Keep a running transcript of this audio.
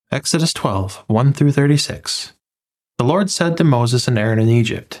Exodus 12, 1 through 36. The Lord said to Moses and Aaron in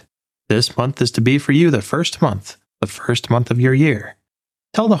Egypt, "This month is to be for you the first month of your year.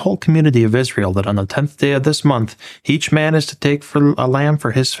 Tell the whole community of Israel that on the 10th day of this month, each man is to take for a lamb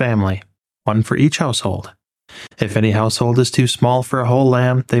for his family, one for each household. If any household is too small for a whole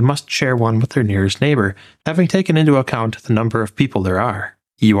lamb, they must share one with their nearest neighbor, having taken into account the number of people there are.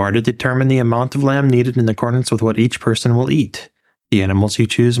 You are to determine the amount of lamb needed in accordance with what each person will eat. The animals you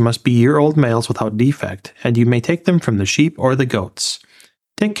choose must be year-old males without defect, and you may take them from the sheep or the goats.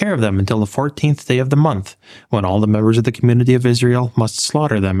 Take care of them until the 14th day of the month, when all the members of the community of Israel must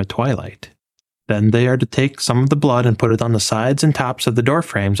slaughter them at twilight. Then they are to take some of the blood and put it on the sides and tops of the door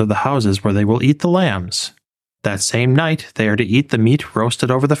frames of the houses where they will eat the lambs. That same night they are to eat the meat roasted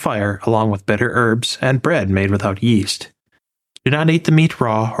over the fire, along with bitter herbs and bread made without yeast. Do not eat the meat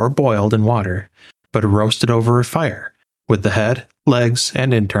raw or boiled in water, but roast it over a fire, with the head, legs,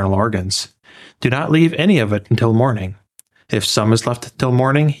 and internal organs. Do not leave any of it until morning. If some is left until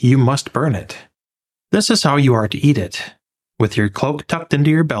morning, you must burn it. This is how you are to eat it, with your cloak tucked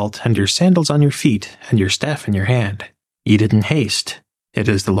into your belt, and your sandals on your feet, and your staff in your hand. Eat it in haste. It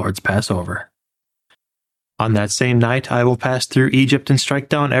is the Lord's Passover. On that same night I will pass through Egypt and strike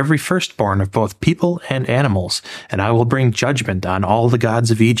down every firstborn of both people and animals, and I will bring judgment on all the gods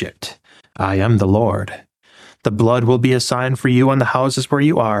of Egypt. I am the Lord. The blood will be a sign for you on the houses where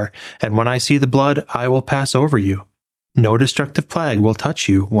you are, and when I see the blood, I will pass over you. No destructive plague will touch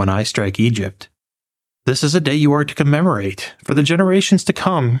you when I strike Egypt. This is a day you are to commemorate. For the generations to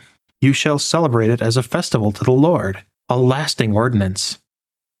come, you shall celebrate it as a festival to the Lord, a lasting ordinance.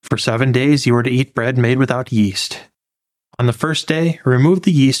 For 7 days you are to eat bread made without yeast. On the first day, remove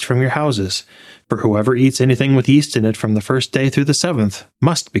the yeast from your houses, for whoever eats anything with yeast in it from the first day through the 7th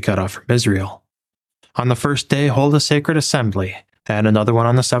must be cut off from Israel. On the first day hold a sacred assembly, and another one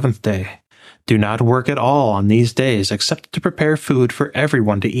on the 7th day. Do not work at all on these days except to prepare food for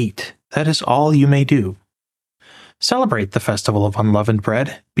everyone to eat. That is all you may do. Celebrate the festival of unleavened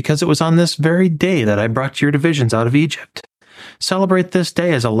bread, because it was on this very day that I brought your divisions out of Egypt. Celebrate this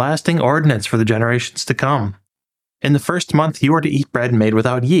day as a lasting ordinance for the generations to come. In the first month you are to eat bread made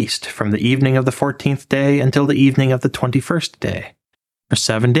without yeast, from the evening of the 14th day until the evening of the 21st day. For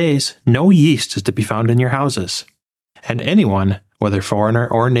 7 days, no yeast is to be found in your houses. And anyone, whether foreigner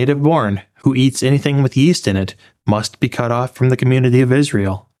or native-born, who eats anything with yeast in it, must be cut off from the community of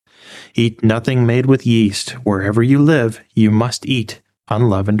Israel. Eat nothing made with yeast. Wherever you live, you must eat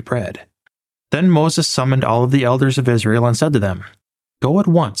unleavened bread. Then Moses summoned all of the elders of Israel and said to them, "Go at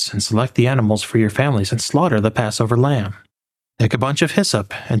once and select the animals for your families and slaughter the Passover lamb. Take a bunch of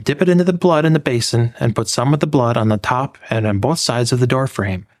hyssop and dip it into the blood in the basin and put some of the blood on the top and on both sides of the door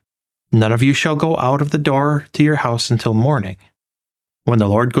frame. None of you shall go out of the door to your house until morning. When the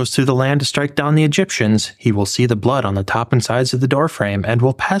Lord goes through the land to strike down the Egyptians, he will see the blood on the top and sides of the door frame and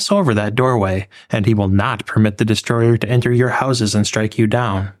will pass over that doorway, and he will not permit the destroyer to enter your houses and strike you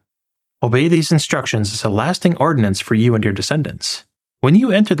down. Obey these instructions as a lasting ordinance for you and your descendants. When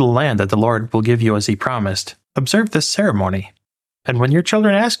you enter the land that the Lord will give you as he promised, observe this ceremony. And when your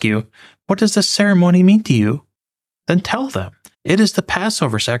children ask you, 'What does this ceremony mean to you?' then tell them, 'It is the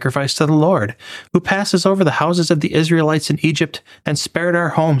Passover sacrifice to the Lord, who passes over the houses of the Israelites in Egypt and spared our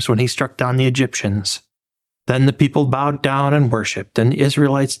homes when he struck down the Egyptians.' Then the people bowed down and worshipped, and the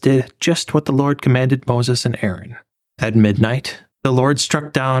Israelites did just what the Lord commanded Moses and Aaron. At midnight, the Lord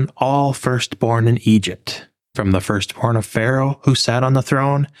struck down all firstborn in Egypt, from the firstborn of Pharaoh, who sat on the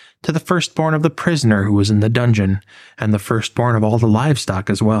throne, to the firstborn of the prisoner who was in the dungeon, and the firstborn of all the livestock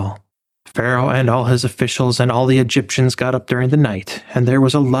as well. Pharaoh and all his officials and all the Egyptians got up during the night, and there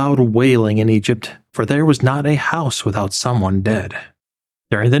was a loud wailing in Egypt, for there was not a house without someone dead.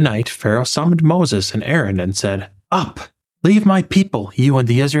 During the night, Pharaoh summoned Moses and Aaron and said, 'Up, leave my people, you and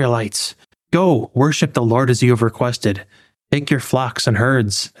the Israelites. Go, worship the Lord as you have requested. Take your flocks and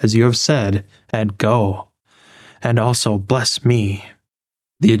herds, as you have said, and go. And also bless me.'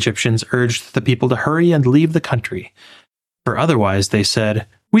 The Egyptians urged the people to hurry and leave the country, for otherwise, they said,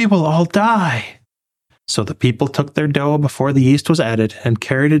 'We will all die.' So the people took their dough before the yeast was added and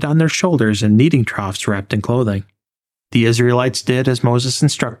carried it on their shoulders in kneading troughs wrapped in clothing. The Israelites did as Moses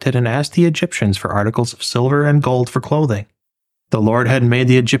instructed and asked the Egyptians for articles of silver and gold for clothing. The Lord had made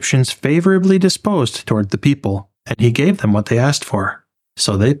the Egyptians favorably disposed toward the people, and he gave them what they asked for.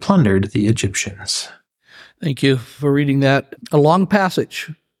 So they plundered the Egyptians." Thank you for reading that. A long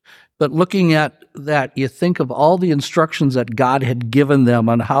passage, but looking at that, you think of all the instructions that God had given them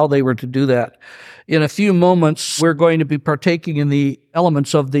on how they were to do that. In a few moments, we're going to be partaking in the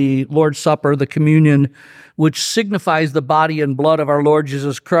elements of the Lord's Supper, the communion, which signifies the body and blood of our Lord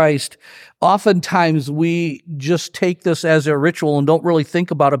Jesus Christ. Oftentimes we just take this as a ritual and don't really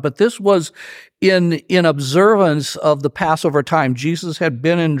think about it, but this was in observance of the Passover time. Jesus had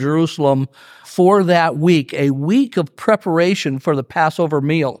been in Jerusalem for that week, a week of preparation for the Passover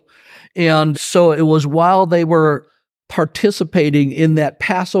meal. And so it was while they were participating in that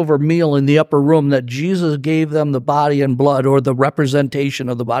Passover meal in the upper room that Jesus gave them the body and blood, or the representation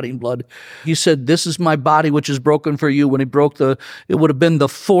of the body and blood. He said, "This is my body which is broken for you." When he broke it would have been the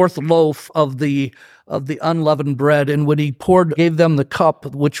fourth loaf of the unleavened bread. And when he gave them the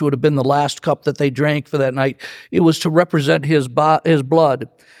cup, which would have been the last cup that they drank for that night, it was to represent his blood.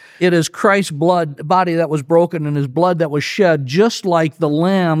 It is Christ's body that was broken and his blood that was shed, just like the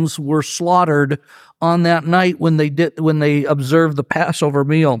lambs were slaughtered on that night when they observed the Passover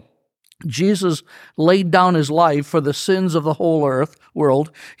meal. Jesus laid down his life for the sins of the whole world.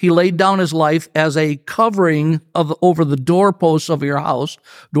 He laid down his life as a covering over the doorposts of your house,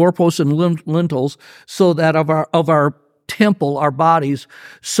 doorposts and lintels, so that of our temple, our bodies,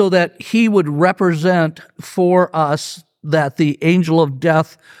 so that he would represent for us that the angel of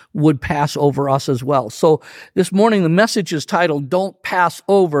death would pass over us as well. So this morning, the message is titled, "Don't Pass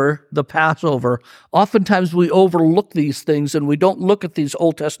Over the Passover." Oftentimes we overlook these things and we don't look at these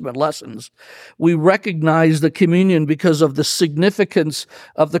Old Testament lessons. We recognize the communion because of the significance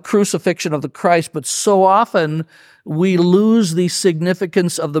of the crucifixion of the Christ, but so often we lose the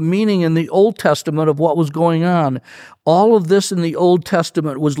significance of the meaning in the Old Testament of what was going on. All of this in the Old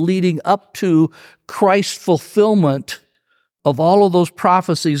Testament was leading up to Christ's fulfillment of all of those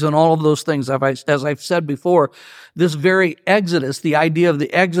prophecies and all of those things. As I've said before, this very Exodus, the idea of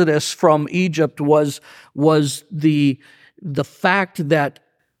the Exodus from Egypt was the fact that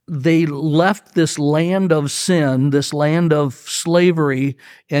they left this land of sin, this land of slavery,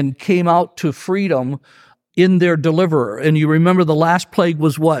 and came out to freedom in their deliverer. And you remember the last plague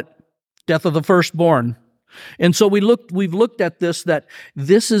was what? Death of the firstborn. And so we've looked at this, that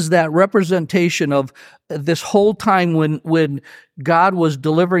this is that representation of this whole time when God was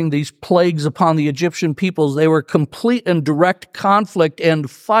delivering these plagues upon the Egyptian peoples. They were complete and direct conflict and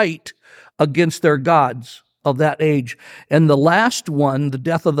fight against their gods of that age. And the last one, the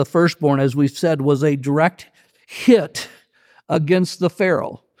death of the firstborn, as we've said, was a direct hit against the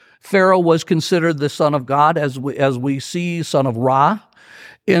Pharaoh. Pharaoh was considered the son of God, as we see, son of Ra.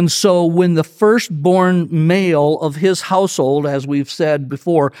 And so when the firstborn male of his household, as we've said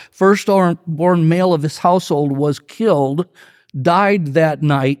before, firstborn male of his household was killed, died that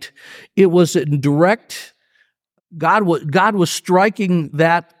night, it was in direct, God was striking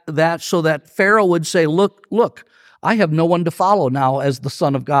that so that Pharaoh would say, look, I have no one to follow now as the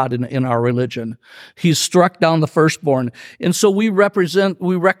Son of God in our religion. He's struck down the firstborn. And so we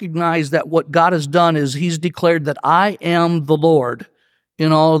recognize that what God has done is he's declared that I am the Lord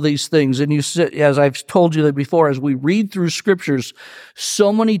in all of these things. And as I've told you that before, as we read through scriptures,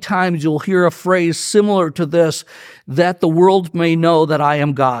 so many times you'll hear a phrase similar to this, that the world may know that I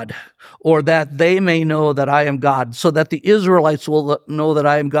am God, or that they may know that I am God, so that the Israelites will know that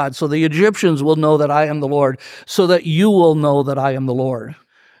I am God, so the Egyptians will know that I am the Lord, so that you will know that I am the Lord.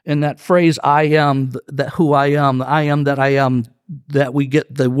 And that phrase, I am that who I am that I am, that we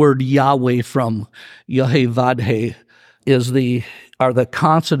get the word Yahweh from, Yahweh are the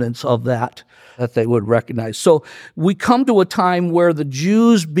consonants of that they would recognize. So we come to a time where the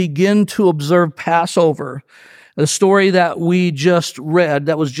Jews begin to observe Passover. The story that was just read,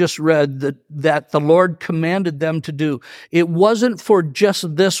 that the Lord commanded them to do. It wasn't for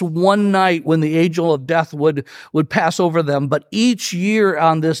just this one night when the angel of death would pass over them, but each year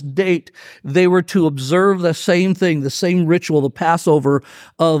on this date, they were to observe the same thing, the same ritual, the Passover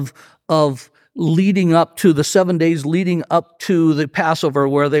of leading up to the 7 days leading up to the Passover,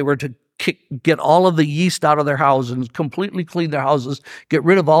 where they were to get all of the yeast out of their houses and completely clean their houses, get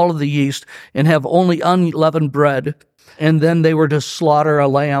rid of all of the yeast, and have only unleavened bread. And then they were to slaughter a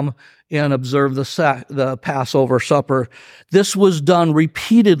lamb and observe the Passover supper. This was done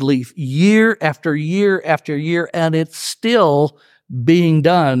repeatedly, year after year after year, and it's still being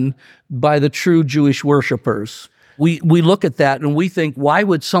done by the true Jewish worshipers. We look at that and we think, why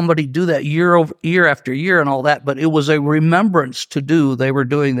would somebody do that year after year and all that? But it was a remembrance to do. They were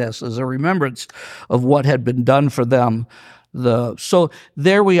doing this as a remembrance of what had been done for them. So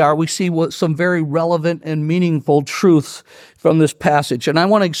there we are. We see some very relevant and meaningful truths from this passage. And I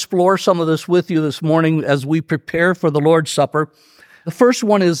want to explore some of this with you this morning as we prepare for the Lord's Supper. The first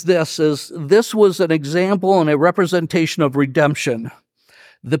one is this was an example and a representation of redemption.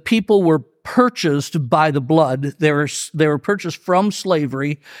 The people were purchased by the blood. They were purchased from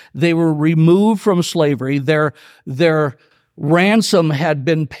slavery. They were removed from slavery. Their ransom had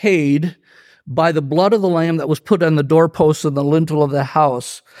been paid by the blood of the lamb that was put on the doorposts and the lintel of the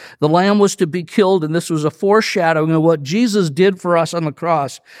house. The lamb was to be killed, and this was a foreshadowing of what Jesus did for us on the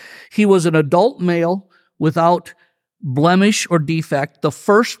cross. He was an adult male without blemish or defect, the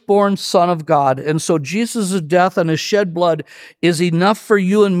firstborn Son of God. And so Jesus' death and his shed blood is enough for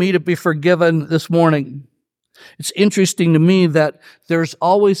you and me to be forgiven this morning. It's interesting to me that there's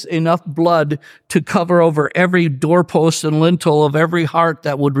always enough blood to cover over every doorpost and lintel of every heart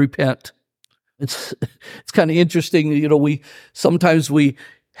that would repent. It's kind of interesting, we sometimes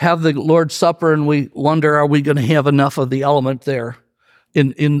have the Lord's Supper and we wonder, are we going to have enough of the element there?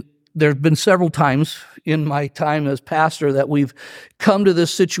 There's been several times in my time as pastor that we've come to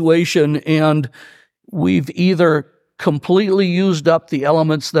this situation and we've either completely used up the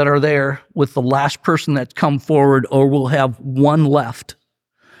elements that are there with the last person that's come forward, or we'll have one left.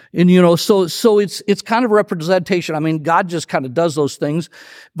 And, so it's kind of a representation. I mean, God just kind of does those things,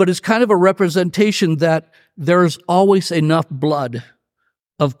 but it's kind of a representation that there's always enough blood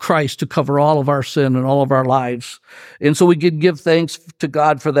of Christ to cover all of our sin and all of our lives. And so we can give thanks to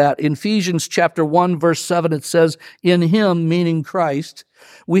God for that. In Ephesians chapter 1, verse 7, it says, in him, meaning Christ,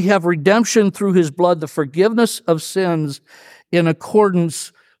 we have redemption through his blood, the forgiveness of sins in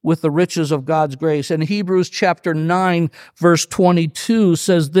accordance with the riches of God's grace. And Hebrews chapter 9, verse 22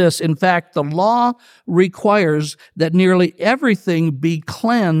 says this, in fact, the law requires that nearly everything be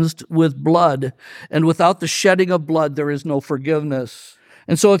cleansed with blood, and without the shedding of blood, there is no forgiveness.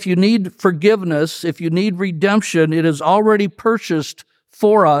 And so if you need forgiveness, if you need redemption, it is already purchased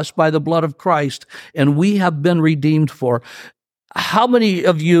for us by the blood of Christ, and we have been redeemed for. How many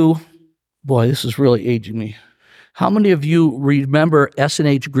of you, boy, this is really aging me. How many of you remember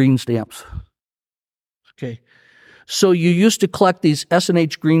S&H green stamps? Okay. So you used to collect these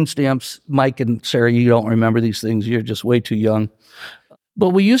S&H green stamps. Mike and Sarah, you don't remember these things. You're just way too young. But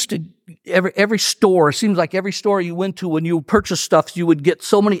we used to, every store, it seems like every store you went to when you purchased stuff, you would get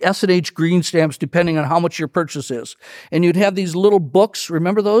so many S&H green stamps depending on how much your purchase is. And you'd have these little books,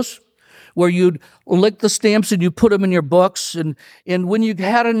 remember those? Where you'd lick the stamps and you put them in your books. And when you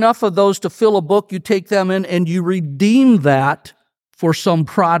had enough of those to fill a book, you take them in and you redeem that for some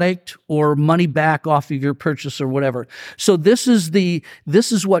product or money back off of your purchase or whatever. So this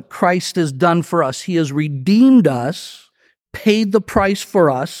is what Christ has done for us. He has redeemed us, paid the price for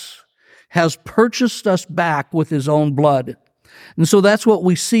us, has purchased us back with his own blood. And so that's what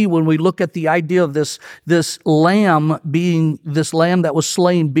we see when we look at the idea of this lamb that was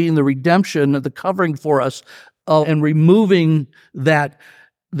slain being the redemption, the covering for us, and removing that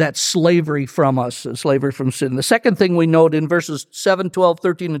slavery from us, slavery from sin. The second thing we note in verses 7, 12,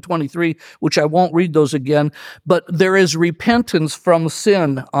 13, and 23, which I won't read those again, but there is repentance from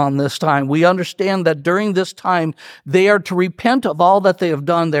sin on this time. We understand that during this time, they are to repent of all that they have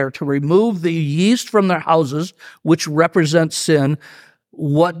done. They are to remove the yeast from their houses, which represents sin.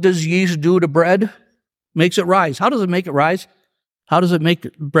 What does yeast do to bread? Makes it rise. How does it make it rise? How does it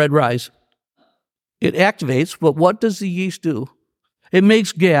make bread rise? It activates, but what does the yeast do? It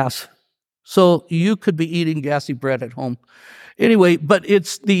makes gas. So you could be eating gassy bread at home. Anyway, but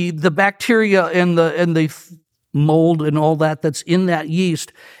it's the bacteria and the mold and all that's in that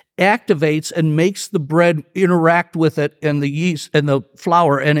yeast activates and makes the bread interact with it and the yeast and the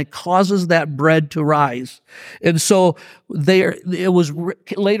flour, and it causes that bread to rise. And so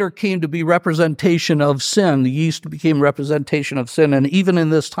later came to be representation of sin. The yeast became representation of sin. And even in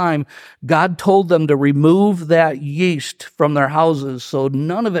this time, God told them to remove that yeast from their houses so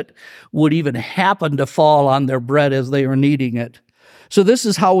none of it would even happen to fall on their bread as they were kneading it. So this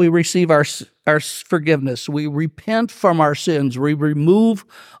is how we receive our forgiveness. We repent from our sins. We remove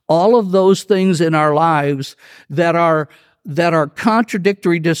all of those things in our lives that are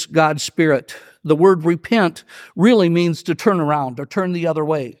contradictory to God's Spirit. The word repent really means to turn around or turn the other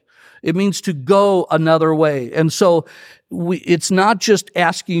way. It means to go another way. And so it's not just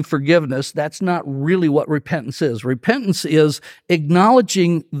asking forgiveness. That's not really what repentance is. Repentance is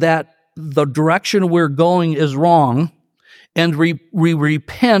acknowledging that the direction we're going is wrong, and we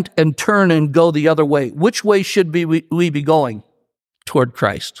repent and turn and go the other way. Which way should we be going? Toward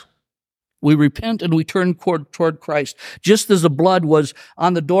Christ. We repent and we turn toward Christ. Just as the blood was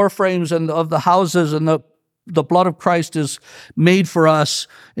on the door frames and of the houses, and the blood of Christ is made for us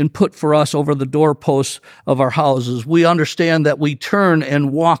and put for us over the doorposts of our houses. We understand that we turn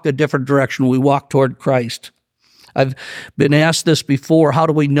and walk a different direction. We walk toward Christ. I've been asked this before. How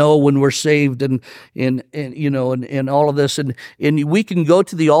do we know when we're saved and all of this? And we can go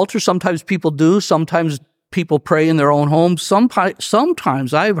to the altar. Sometimes people do. Sometimes people pray in their own homes.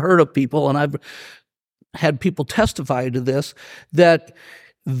 Sometimes I've heard of people, and I've had people testify to this, that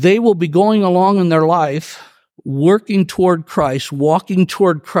they will be going along in their life, working toward Christ, walking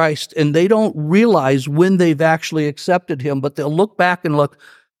toward Christ, and they don't realize when they've actually accepted him, but they'll look back and look,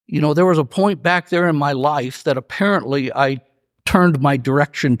 there was a point back there in my life that apparently I turned my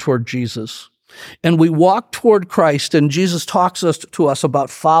direction toward Jesus. And we walk toward Christ, and Jesus talks to us about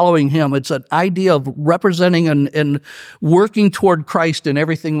following him. It's an idea of representing and working toward Christ in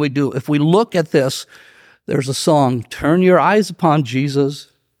everything we do. If we look at this, there's a song, turn your eyes upon Jesus,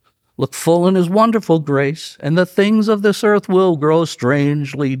 look full in his wonderful grace, and the things of this earth will grow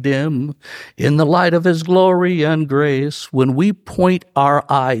strangely dim in the light of his glory and grace. When we point our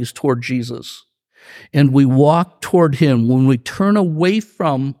eyes toward Jesus and we walk toward him, when we turn away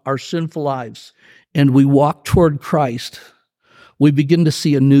from our sinful lives and we walk toward Christ, we begin to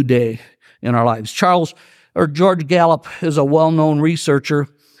see a new day in our lives. George Gallup is a well-known researcher,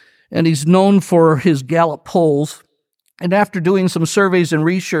 and he's known for his Gallup polls. And after doing some surveys and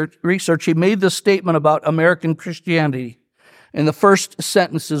research, he made this statement about American Christianity. And the first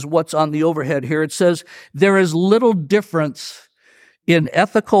sentence is what's on the overhead here. It says, there is little difference in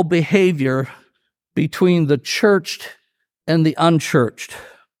ethical behavior between the churched and the unchurched.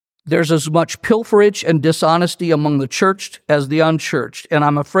 There's as much pilferage and dishonesty among the churched as the unchurched. And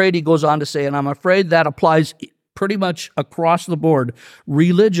I'm afraid, he goes on to say, and I'm afraid that applies pretty much across the board.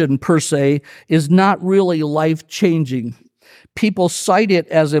 Religion, per se, is not really life-changing. People cite it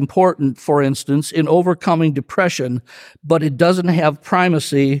as important, for instance, in overcoming depression, but it doesn't have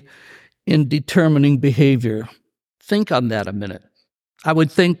primacy in determining behavior. Think on that a minute. I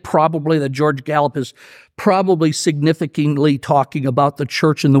would think probably that George Gallup is probably significantly talking about the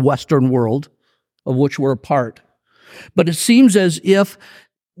church in the Western world, of which we're a part. But it seems as if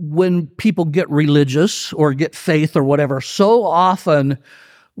when people get religious or get faith or whatever, so often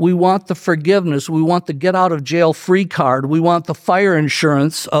we want the forgiveness, we want the get out of jail free card, we want the fire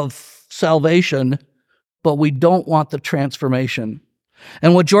insurance of salvation, but we don't want the transformation.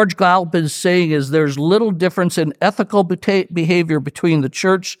 And what George Gallup is saying is there's little difference in ethical behavior between the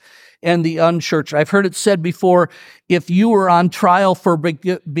church and the unchurched. I've heard it said before, if you were on trial for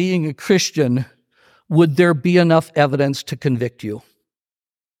being a Christian, would there be enough evidence to convict you?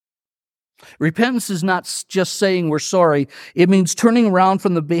 Repentance is not just saying we're sorry. It means turning around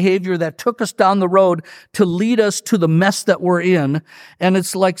from the behavior that took us down the road to lead us to the mess that we're in. And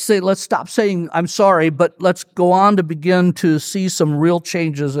it's like, let's stop saying I'm sorry, but let's go on to begin to see some real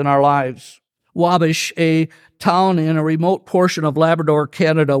changes in our lives. Wabash, a town in a remote portion of Labrador,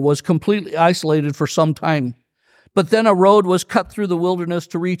 Canada, was completely isolated for some time. But then a road was cut through the wilderness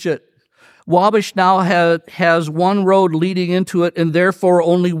to reach it. Wabash now has one road leading into it, and therefore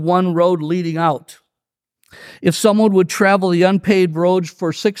only one road leading out. If someone would travel the unpaved roads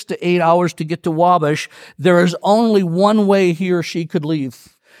for 6 to 8 hours to get to Wabash, there is only one way he or she could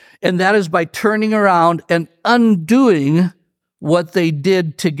leave, and that is by turning around and undoing what they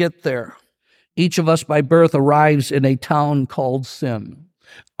did to get there. Each of us by birth arrives in a town called sin.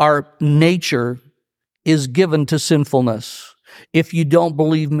 Our nature is given to sinfulness. If you don't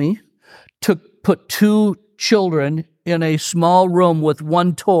believe me, put 2 children in a small room with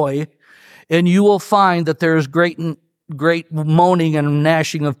one toy, and you will find that there is great moaning and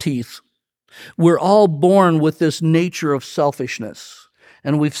gnashing of teeth. We're all born with this nature of selfishness.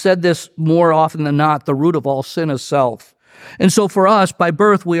 And we've said this more often than not, the root of all sin is self. And so for us, by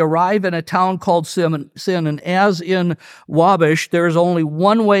birth, we arrive in a town called sin, and as in Wabash, there is only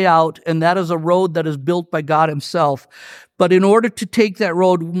one way out, and that is a road that is built by God himself. But in order to take that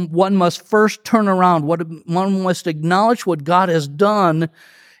road, one must first turn around. One must acknowledge what God has done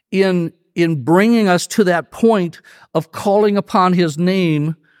in bringing us to that point of calling upon his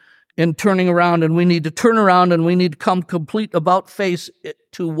name and turning around. And we need to turn around, and we need to come complete about face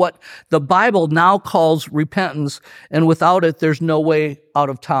to what the Bible now calls repentance. And without it, there's no way out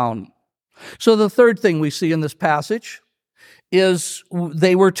of town. So the third thing we see in this passage is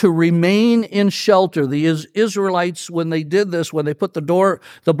they were to remain in shelter. The Israelites, when they did this, when they put the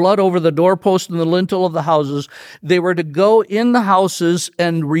blood over the doorpost and the lintel of the houses, they were to go in the houses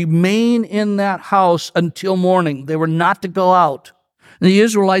and remain in that house until morning. They were not to go out. The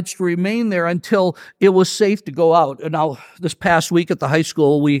Israelites remained there until it was safe to go out. And now, this past week at the high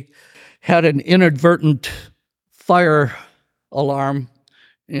school, we had an inadvertent fire alarm,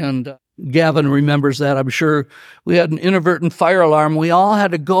 and Gavin remembers that, I'm sure. We had an inadvertent fire alarm. We all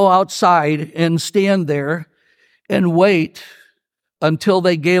had to go outside and stand there and wait until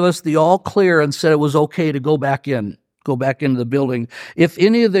they gave us the all clear and said it was okay to go back into the building. If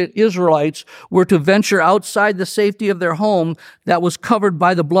any of the Israelites were to venture outside the safety of their home that was covered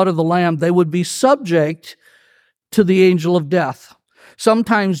by the blood of the Lamb, they would be subject to the angel of death.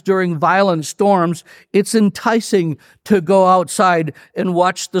 Sometimes during violent storms, it's enticing to go outside and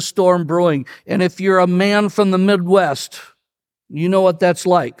watch the storm brewing. And if you're a man from the Midwest, you know what that's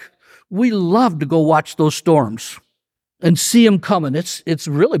like. We love to go watch those storms and see them coming. It's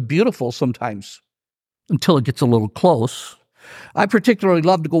really beautiful sometimes until it gets a little close. I particularly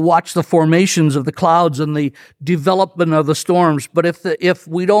love to go watch the formations of the clouds and the development of the storms. But if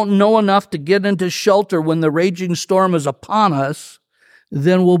we don't know enough to get into shelter when the raging storm is upon us,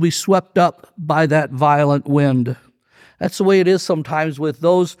 then we'll be swept up by that violent wind. That's the way it is sometimes with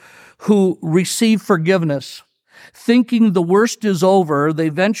those who receive forgiveness. Thinking the worst is over, they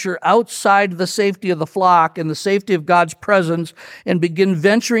venture outside the safety of the flock and the safety of God's presence and begin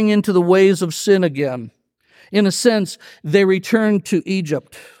venturing into the ways of sin again. In a sense, they return to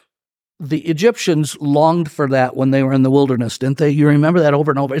Egypt. The Egyptians longed for that when they were in the wilderness, didn't they? You remember that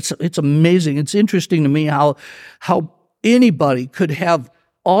over and over. It's amazing. It's interesting to me how anybody could have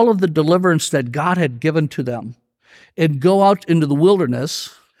all of the deliverance that God had given to them and go out into the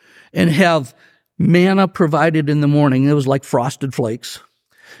wilderness and have manna provided in the morning. It was like frosted flakes.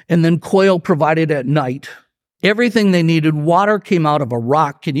 And then quail provided at night. Everything they needed. Water came out of a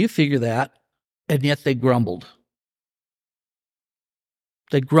rock. Can you figure that? And yet they grumbled.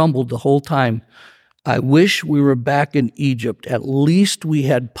 They grumbled the whole time. I wish we were back in Egypt. At least we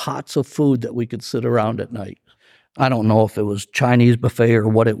had pots of food that we could sit around at night. I don't know if it was Chinese buffet or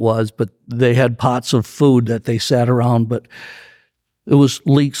what it was, but they had pots of food that they sat around. But it was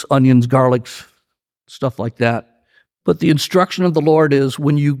leeks, onions, garlics, stuff like that. But the instruction of the Lord is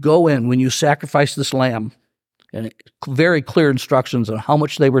when you go in, when you sacrifice this lamb, and very clear instructions on how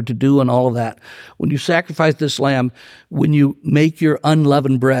much they were to do and all of that. When you sacrifice this lamb, when you make your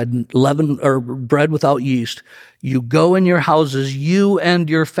unleavened bread, bread without yeast, you go in your houses, you and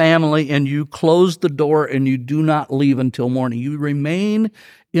your family, and you close the door and you do not leave until morning. You remain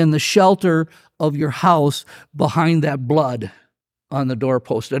in the shelter of your house behind that blood on the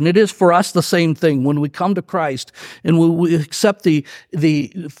doorpost. And it is for us the same thing. When we come to Christ and we accept the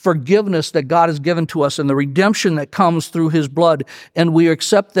forgiveness that God has given to us and the redemption that comes through his blood, and we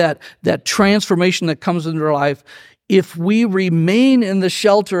accept that transformation that comes into our life, if we remain in the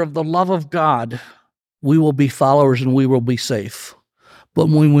shelter of the love of God, we will be followers and we will be safe. But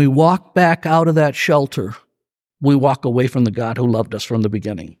when we walk back out of that shelter, we walk away from the God who loved us from the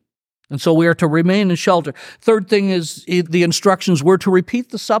beginning. And so we are to remain in shelter. Third thing is the instructions were to repeat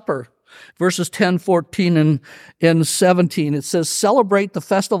the supper. Verses 10, 14, and 17. It says, celebrate the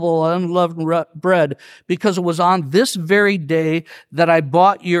festival of unleavened bread, because it was on this very day that I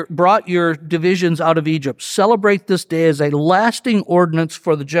brought your divisions out of Egypt. Celebrate this day as a lasting ordinance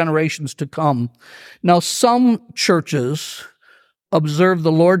for the generations to come. Now, some churches observe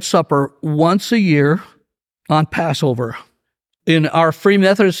the Lord's Supper once a year on Passover. In our Free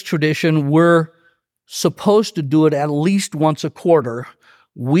Methodist tradition, we're supposed to do it at least once a quarter.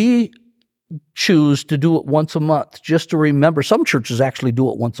 We choose to do it once a month, just to remember. Some churches actually do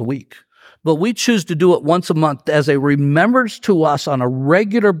it once a week. But we choose to do it once a month as a remembrance to us on a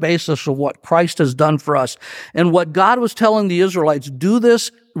regular basis of what Christ has done for us. And what God was telling the Israelites, do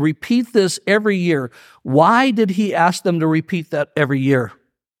this, repeat this every year. Why did he ask them to repeat that every year?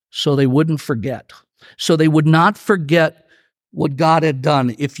 So they wouldn't forget. So they would not forget what God had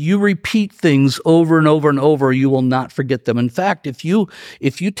done. If you repeat things over and over and over, you will not forget them. In fact, if you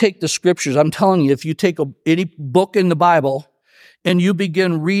take the scriptures, I'm telling you, if you take any book in the Bible and you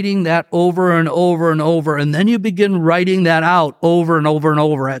begin reading that over and over and over, and then you begin writing that out over and over and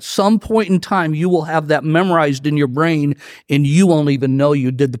over, at some point in time, you will have that memorized in your brain, and you won't even know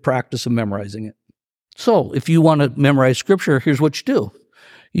you did the practice of memorizing it. So if you want to memorize scripture, here's what you do.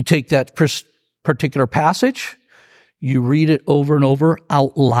 You take that particular passage, you read it over and over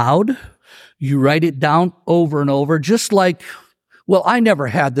out loud. You write it down over and over, just like, well, I never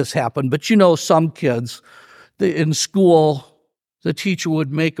had this happen, but you know, some kids in school, the teacher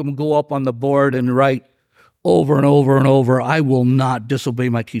would make them go up on the board and write over and over and over, I will not disobey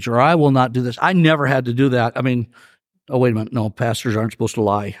my teacher, or I will not do this. I never had to do that. I mean, oh, wait a minute. No, pastors aren't supposed to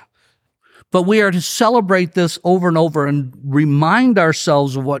lie. But we are to celebrate this over and over and remind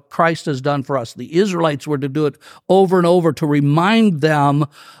ourselves of what Christ has done for us. The Israelites were to do it over and over to remind them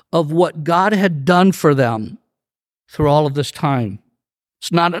of what God had done for them through all of this time.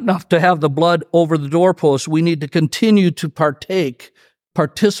 It's not enough to have the blood over the doorpost. We need to continue to participate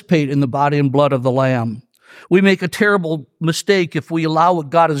in the body and blood of the Lamb. We make a terrible mistake if we allow what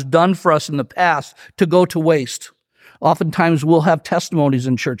God has done for us in the past to go to waste. Oftentimes we'll have testimonies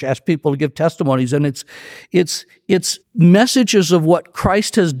in church, ask people to give testimonies, and it's messages of what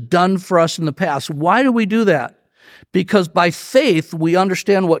Christ has done for us in the past. Why do we do that? Because by faith, we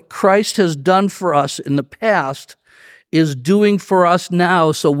understand what Christ has done for us in the past is doing for us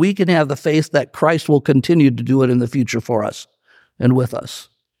now, so we can have the faith that Christ will continue to do it in the future for us and with us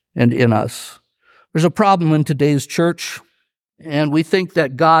and in us. There's a problem in today's church, and we think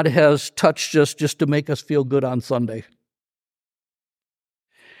that God has touched us just to make us feel good on Sunday.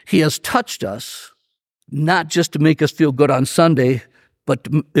 He has touched us not just to make us feel good on Sunday, but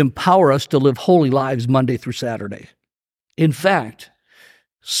to empower us to live holy lives Monday through Saturday. In fact,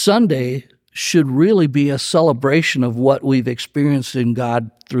 Sunday should really be a celebration of what we've experienced in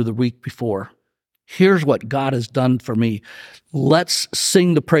God through the week before. Here's what God has done for me. Let's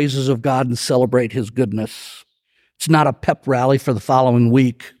sing the praises of God and celebrate His goodness. It's not a pep rally for the following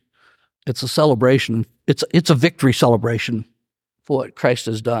week. It's a celebration. It's a victory celebration for what Christ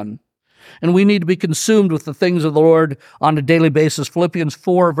has done. And we need to be consumed with the things of the Lord on a daily basis. Philippians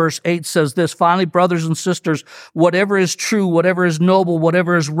 4, verse 8 says this, "Finally, brothers and sisters, whatever is true, whatever is noble,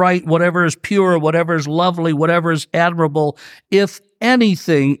 whatever is right, whatever is pure, whatever is lovely, whatever is admirable, if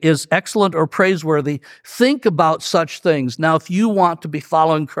anything is excellent or praiseworthy, think about such things." Now, if you want to be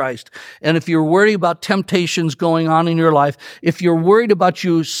following Christ, and if you're worried about temptations going on in your life, if you're worried about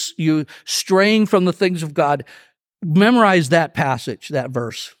you straying from the things of God, memorize that passage, that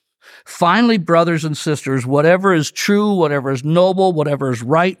verse. Finally, brothers and sisters, whatever is true, whatever is noble, whatever is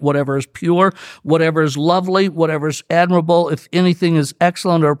right, whatever is pure, whatever is lovely, whatever is admirable, if anything is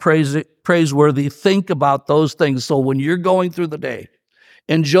excellent or praiseworthy, think about those things. So when you're going through the day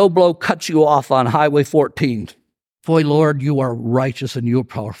and Joe Blow cuts you off on Highway 14, boy, Lord, you are righteous and you are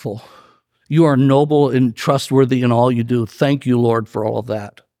powerful. You are noble and trustworthy in all you do. Thank you, Lord, for all of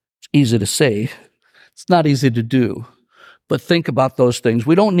that. It's easy to say. It's not easy to do. But think about those things.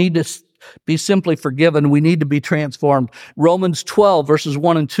 We don't need to be simply forgiven. We need to be transformed. Romans 12, verses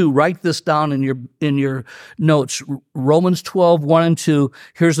 1 and 2. Write this down in your notes. Romans 12, 1 and 2.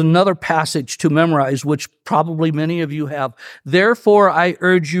 Here's another passage to memorize, which probably many of you have. "Therefore, I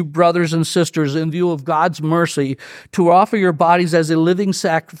urge you, brothers and sisters, in view of God's mercy, to offer your bodies as a living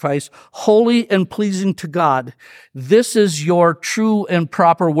sacrifice, holy and pleasing to God. This is your true and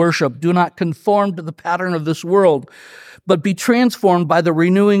proper worship. Do not conform to the pattern of this world, but be transformed by the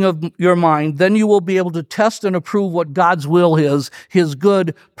renewing of your mind. Then you will be able to test and approve what God's will is, His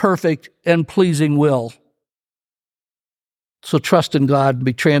good, perfect, and pleasing will." So trust in God,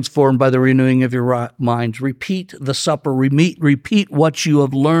 be transformed by the renewing of your minds. Repeat the supper, repeat what you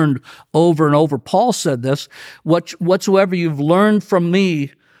have learned over and over. Paul said this, "Whatsoever you've learned from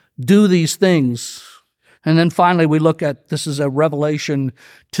me, do these things." And then finally, we look at, this is a revelation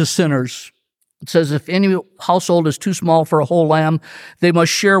to sinners. It says, "If any household is too small for a whole lamb, they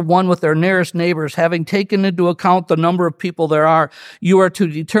must share one with their nearest neighbors. Having taken into account the number of people there are, you are to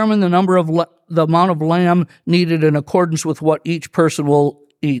determine the amount of lamb needed in accordance with what each person will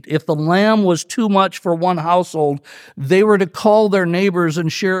eat. If the lamb was too much for one household, they were to call their neighbors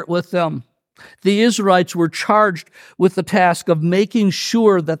and share it with them." The Israelites were charged with the task of making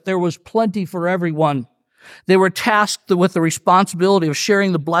sure that there was plenty for everyone. They were tasked with the responsibility of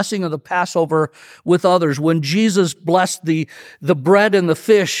sharing the blessing of the Passover with others. When Jesus blessed the bread and the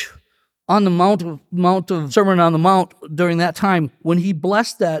fish on the Mount of Sermon on the Mount during that time, when He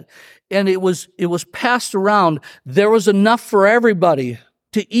blessed that and it was passed around, there was enough for everybody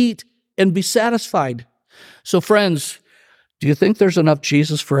to eat and be satisfied. So friends, do you think there's enough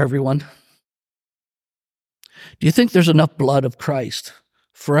Jesus for everyone? Do you think there's enough blood of Christ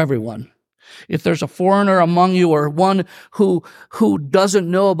for everyone? If there's a foreigner among you or one who doesn't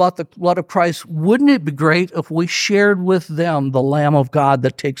know about the blood of Christ, wouldn't it be great if we shared with them the Lamb of God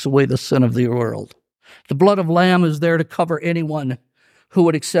that takes away the sin of the world? The blood of Lamb is there to cover anyone who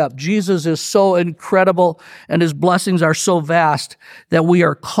would accept. Jesus is so incredible and His blessings are so vast that we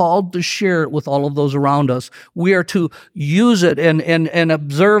are called to share it with all of those around us. We are to use it and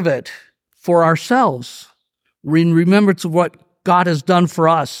observe it for ourselves in remembrance of what God has done for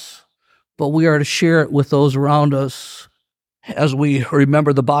us. But we are to share it with those around us as we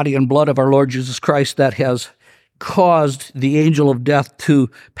remember the body and blood of our Lord Jesus Christ that has caused the angel of death to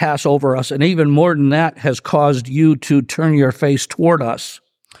pass over us. And even more than that, has caused you to turn your face toward us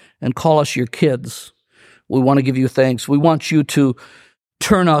and call us your kids. We want to give you thanks. We want you to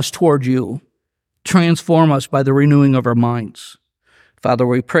turn us toward you, transform us by the renewing of our minds. Father,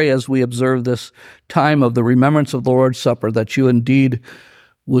 we pray as we observe this time of the remembrance of the Lord's Supper that you indeed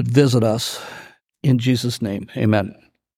would visit us In Jesus' name, amen.